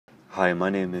Hi, my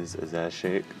name is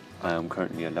Uzair. I am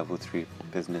currently a level 3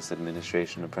 business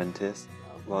administration apprentice.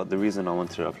 Well, the reason I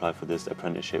wanted to apply for this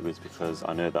apprenticeship is because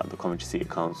I know that the Coventry City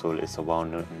Council is a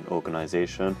well-known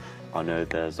organisation. I know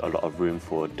there's a lot of room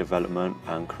for development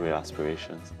and career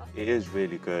aspirations. It is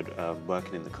really good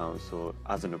working in the council.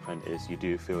 As an apprentice, you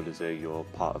do feel as though you're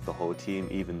part of the whole team.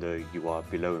 Even though you are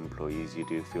below employees, you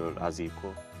do feel as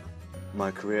equal. My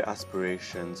career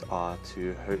aspirations are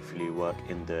to hopefully work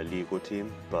in the legal team,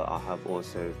 but I have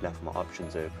also left my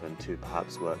options open to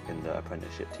perhaps work in the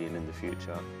apprenticeship team in the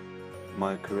future.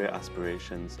 My career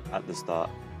aspirations at the start,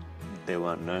 they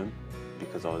weren't known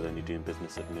because I was only doing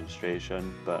business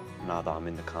administration, but now that I'm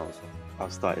in the council,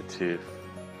 I've started to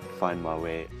find my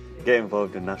way. Get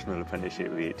involved in National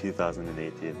Apprenticeship Week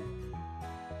 2018.